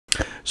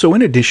So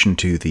in addition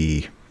to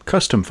the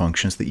custom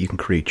functions that you can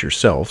create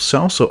yourself,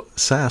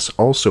 Sass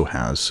also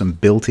has some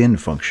built-in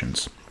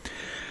functions.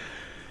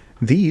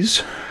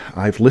 These,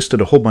 I've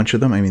listed a whole bunch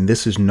of them. I mean,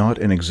 this is not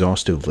an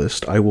exhaustive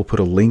list. I will put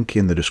a link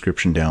in the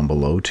description down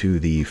below to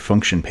the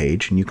function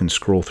page, and you can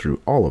scroll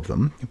through all of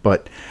them.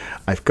 But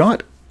I've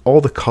got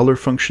all the color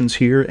functions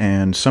here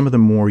and some of the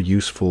more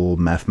useful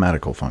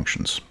mathematical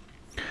functions.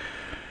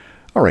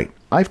 All right,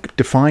 I've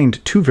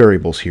defined two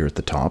variables here at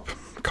the top,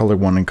 color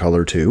 1 and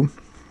color 2.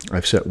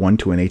 I've set one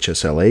to an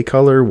HSLA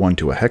color, one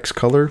to a hex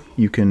color.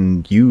 You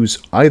can use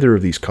either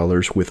of these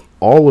colors with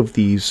all of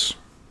these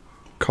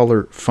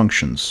color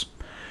functions.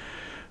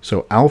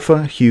 So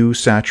alpha, hue,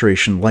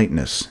 saturation,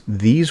 lightness,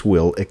 these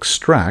will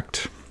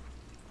extract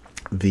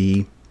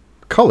the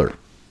color.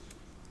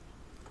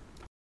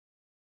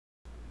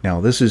 Now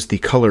this is the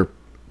color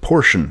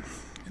portion,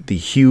 the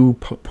hue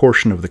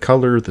portion of the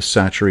color, the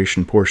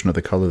saturation portion of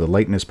the color, the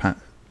lightness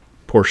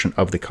portion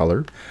of the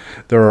color.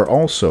 There are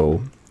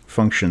also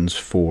functions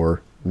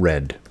for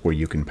red where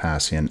you can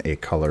pass in a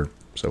color.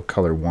 So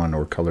color 1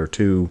 or color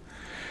 2,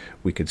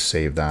 we could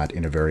save that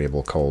in a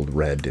variable called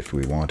red if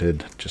we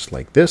wanted, just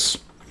like this.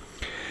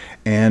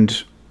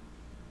 And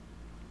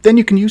then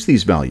you can use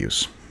these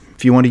values.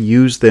 If you want to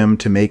use them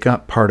to make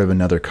up part of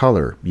another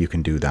color, you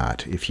can do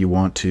that. If you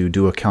want to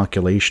do a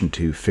calculation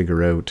to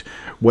figure out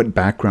what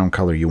background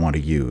color you want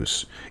to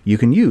use, you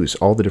can use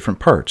all the different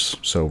parts.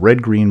 So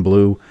red, green,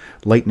 blue,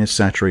 lightness,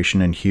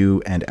 saturation, and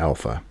hue, and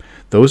alpha.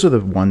 Those are the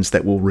ones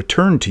that will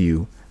return to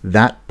you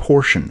that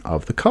portion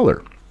of the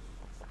color.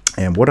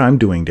 And what I'm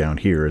doing down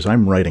here is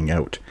I'm writing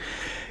out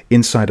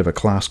inside of a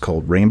class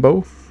called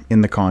rainbow, in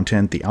the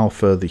content, the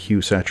alpha, the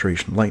hue,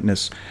 saturation,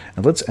 lightness,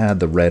 and let's add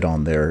the red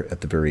on there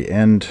at the very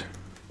end.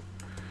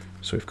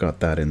 So we've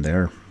got that in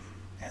there.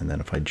 And then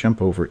if I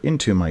jump over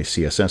into my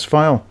CSS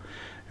file,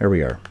 there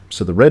we are.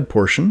 So the red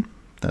portion,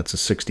 that's a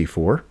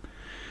 64.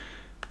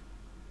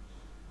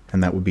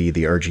 And that would be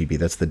the RGB,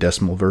 that's the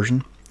decimal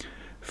version.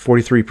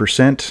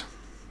 43%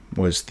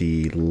 was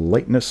the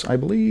lightness, I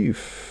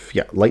believe.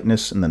 Yeah,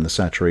 lightness, and then the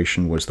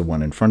saturation was the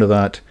one in front of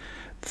that.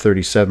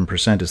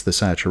 37% is the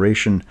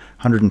saturation,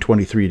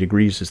 123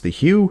 degrees is the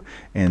hue,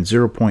 and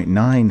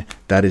 0.9,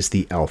 that is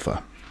the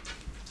alpha.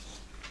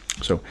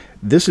 So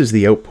this is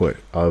the output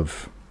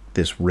of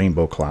this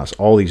rainbow class,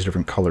 all these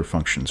different color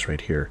functions right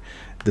here.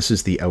 This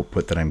is the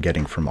output that I'm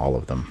getting from all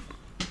of them.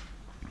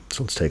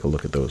 So let's take a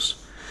look at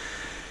those.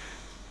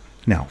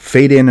 Now,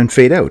 fade in and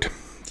fade out.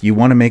 You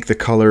want to make the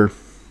color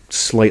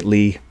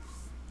slightly,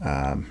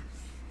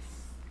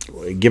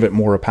 give it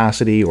more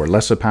opacity or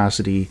less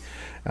opacity,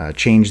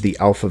 change the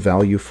alpha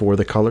value for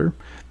the color,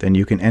 then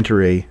you can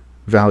enter a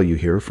value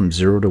here from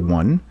 0 to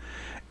 1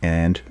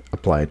 and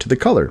apply it to the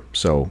color.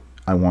 So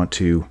I want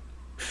to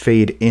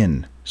fade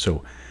in,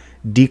 so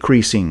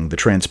decreasing the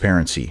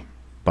transparency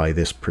by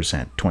this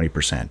percent,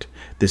 20%.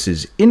 This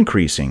is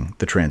increasing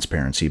the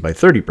transparency by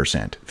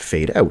 30%,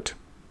 fade out.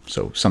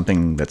 So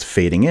something that's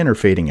fading in or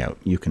fading out.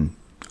 You can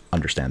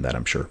understand that,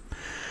 I'm sure.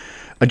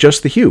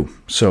 Adjust the hue.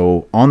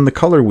 So on the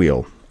color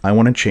wheel, I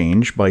want to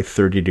change by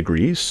 30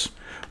 degrees,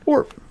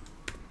 or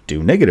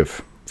do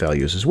negative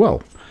values as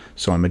well.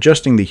 So I'm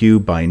adjusting the hue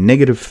by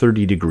negative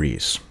 30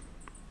 degrees.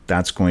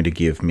 That's going to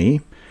give me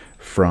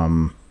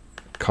from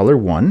color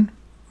 1,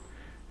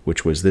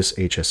 which was this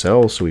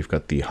HSL, so we've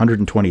got the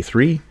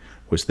 123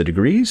 was the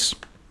degrees,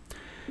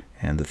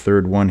 and the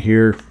third one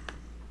here,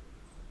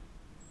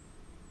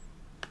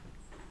 I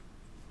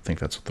think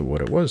that's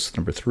what it was,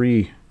 number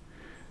 3,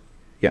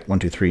 yeah, 1,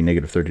 2, 3,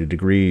 negative 30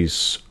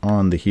 degrees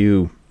on the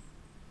hue.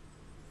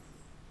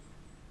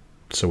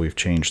 So we've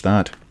changed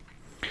that.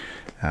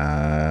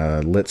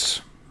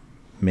 Let's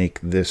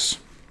make this,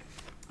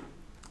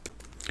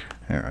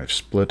 there, I've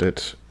split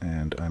it,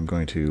 and I'm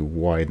going to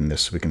widen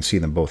this so we can see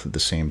them both at the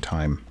same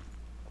time.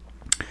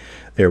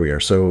 There we are.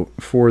 So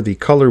for the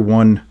color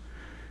 1,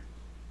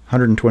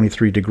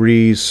 123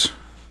 degrees,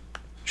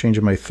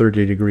 changing by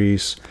 30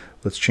 degrees,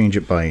 let's change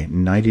it by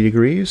 90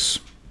 degrees.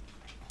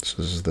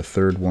 So this is the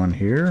third one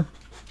here.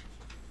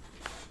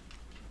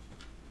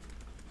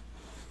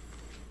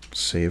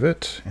 Save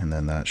it, and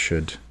then that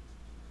should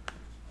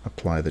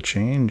apply the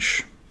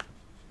change.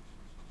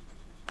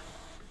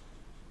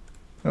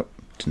 Oh,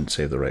 didn't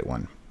save the right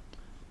one.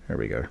 There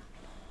we go.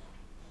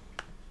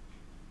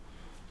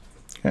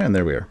 And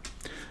there we are.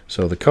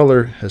 So the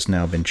color has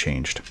now been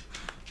changed.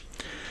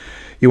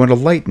 You want to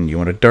lighten, you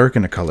want to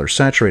darken a color,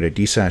 saturate it,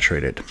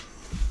 desaturate it.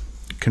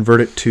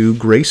 Convert it to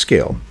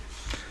grayscale.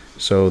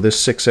 So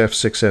this 6F,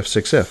 6F,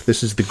 6F,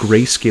 this is the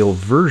grayscale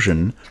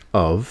version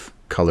of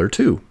color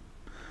 2.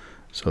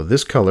 So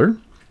this color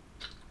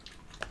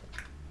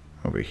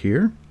over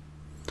here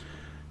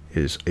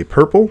is a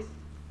purple,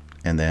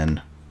 and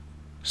then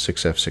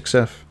 6F,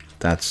 6F,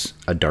 that's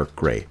a dark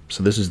gray.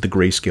 So this is the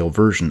grayscale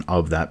version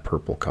of that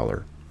purple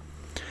color.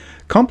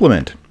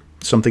 Complement,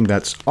 something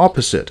that's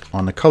opposite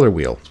on the color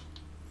wheel.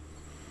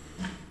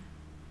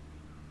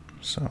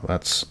 So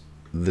that's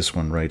this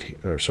one right here,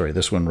 or sorry,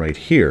 this one right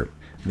here.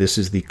 This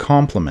is the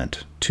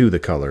complement to the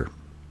color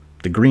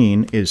The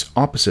green is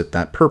opposite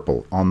that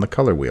purple on the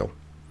color wheel.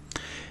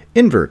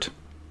 Invert,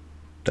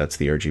 that's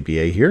the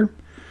RGBA here.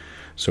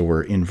 So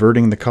we're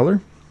inverting the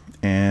color,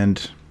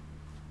 and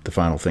the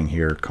final thing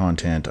here,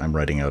 content, I'm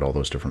writing out all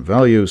those different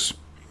values.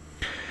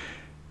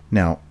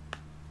 Now,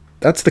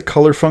 that's the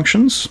color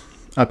functions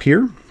up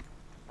here.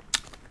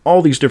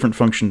 All these different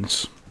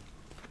functions,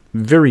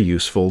 very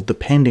useful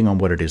depending on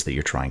what it is that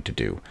you're trying to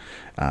do.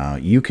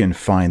 You can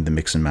find the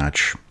mix and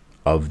match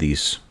of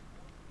these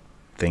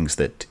things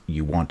that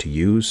you want to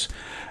use.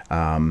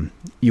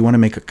 You want to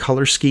make a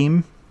color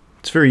scheme.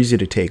 It's very easy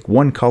to take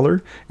one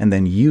color and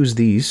then use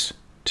these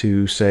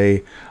to,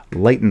 say,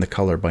 lighten the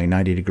color by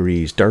 90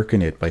 degrees,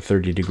 darken it by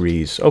 30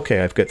 degrees.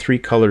 Okay, I've got 3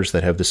 colors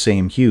that have the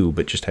same hue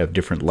but just have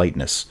different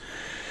lightness.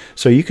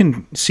 So you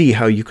can see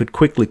how you could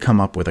quickly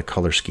come up with a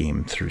color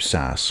scheme through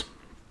Sass.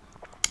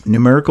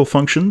 Numerical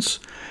functions.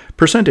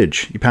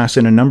 Percentage. You pass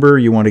in a number,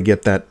 you want to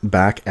get that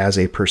back as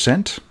a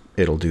percent.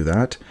 It'll do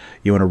that.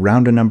 You want to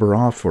round a number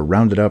off or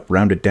round it up,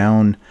 round it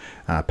down.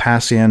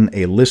 Pass in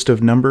a list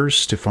of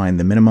numbers to find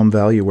the minimum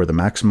value or the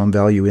maximum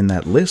value in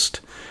that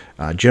list.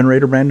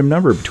 Generate a random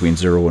number between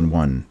 0 and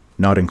 1,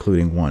 not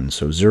including 1.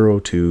 So 0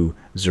 to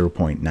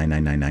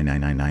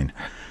 0.9999999.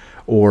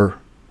 Or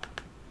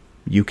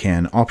you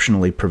can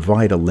optionally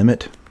provide a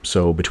limit,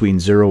 so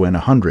between 0 and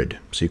 100.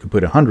 So you could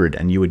put 100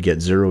 and you would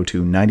get 0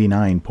 to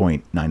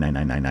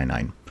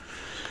 99.99999.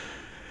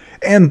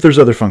 And there's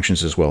other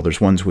functions as well.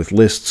 There's ones with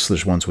lists,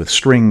 there's ones with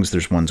strings,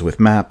 there's ones with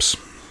maps.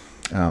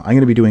 I'm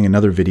going to be doing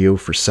another video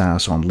for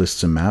Sass on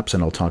lists and maps,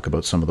 and I'll talk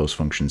about some of those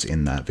functions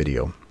in that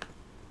video.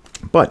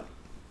 But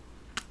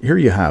here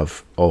you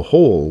have a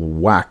whole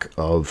whack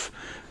of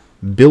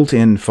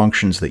built-in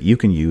functions that you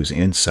can use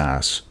in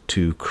Sass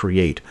to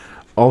create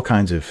all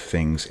kinds of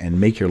things and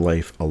make your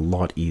life a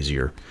lot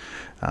easier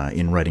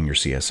in writing your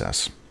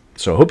CSS.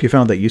 So I hope you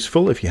found that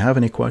useful. If you have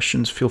any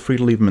questions, feel free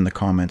to leave them in the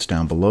comments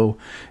down below.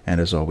 And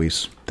as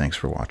always, thanks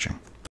for watching.